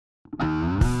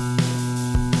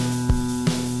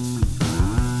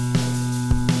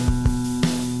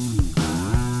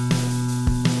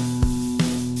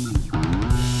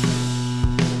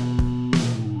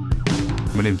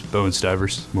My name's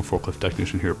Stivers. I'm a forklift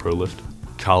technician here at ProLift.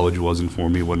 College wasn't for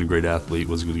me. Wasn't a great athlete.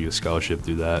 Wasn't going to get a scholarship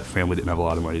through that. Family didn't have a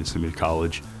lot of money to send me to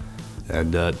college,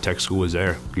 and tech school was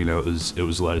there. You know, it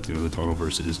was light at the end of the tunnel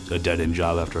versus a dead-end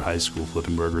job after high school,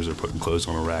 flipping burgers or putting clothes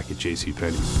on a rack at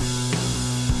JCPenney.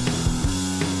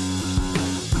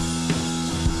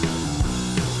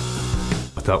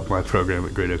 Without my program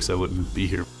at Great Oaks, I wouldn't be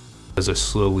here. As I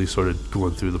slowly started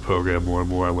going through the program more and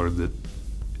more, I learned that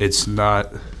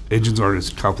engines aren't as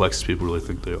complex as people really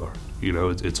think they are. You know,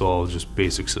 it's all just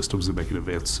basic systems that make an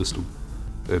advanced system.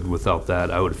 And without that,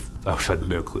 I would have had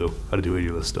no clue how to do any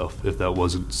of this stuff if that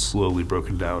wasn't slowly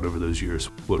broken down over those years.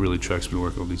 What really attracts me to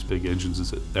working on these big engines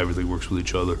is that everything works with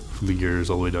each other, from the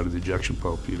gears all the way down to the ejection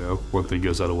pump, you know. One thing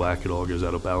goes out of whack, it all goes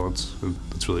out of balance, and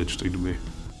it's really interesting to me.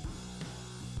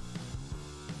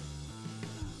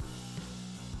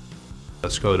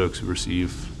 Scarlet Oaks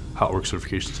receive hot work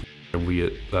certifications, and we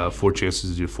get 4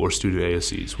 chances to do 4 student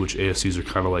ASCs, which ASCs are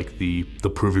kind of like the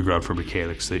proving ground for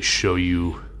mechanics. They show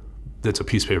you, that's a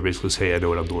piece of paper basically says, hey, I know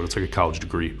what I'm doing. It's like a college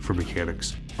degree for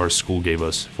mechanics. Our school gave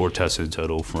us 4 tests in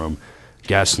total from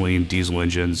gasoline, diesel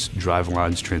engines, drive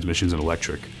lines, transmissions, and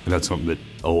electric. And that's something that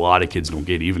a lot of kids don't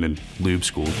get, even in lube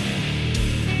school.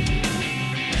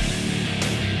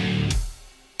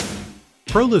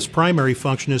 ProLift's primary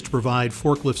function is to provide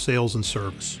forklift sales and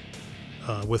service,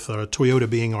 with Toyota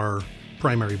being our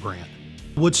primary brand.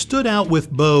 What stood out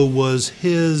with Bo was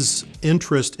his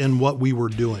interest in what we were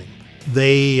doing.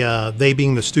 They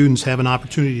being the students, have an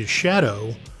opportunity to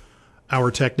shadow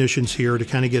our technicians here to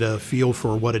kind of get a feel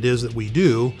for what it is that we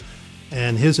do,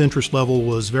 and his interest level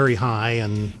was very high,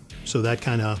 and so that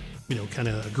kind of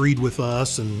agreed with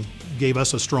us and gave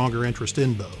us a stronger interest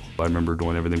in Bo. I remember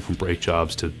doing everything from brake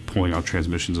jobs to pulling out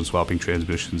transmissions and swapping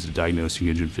transmissions to diagnosing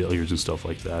engine failures and stuff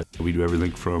like that. We do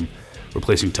everything from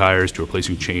replacing tires to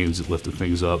replacing chains that lifted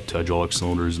things up to hydraulic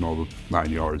cylinders and all the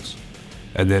 9 yards.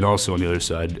 And then also on the other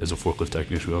side, as a forklift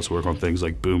technician, we also work on things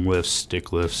like boom lifts,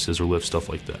 stick lifts, scissor lifts, stuff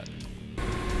like that.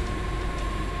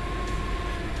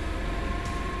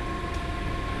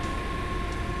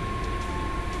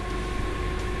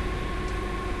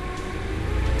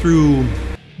 Through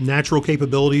natural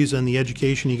capabilities and the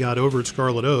education he got over at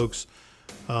Scarlet Oaks,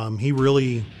 he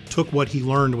really took what he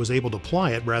learned and was able to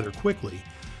apply it rather quickly.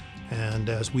 And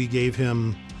as we gave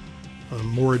him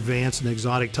more advanced and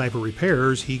exotic type of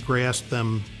repairs, he grasped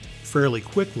them fairly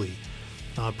quickly.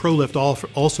 ProLift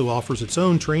also offers its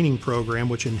own training program,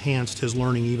 which enhanced his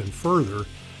learning even further.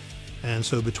 And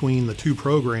so between the 2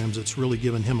 programs, it's really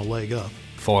given him a leg up.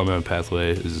 Following my own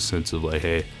pathway is a sense of like,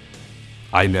 hey,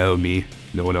 I know me.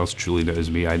 No one else truly knows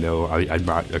me. I know I'm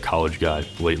not a college guy.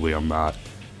 Lately, I'm not.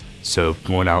 So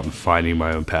going out and finding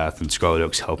my own path, and Scarlet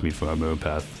Oaks helped me find my own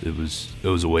path. It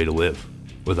was a way to live.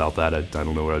 Without that, I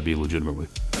don't know where I'd be legitimately.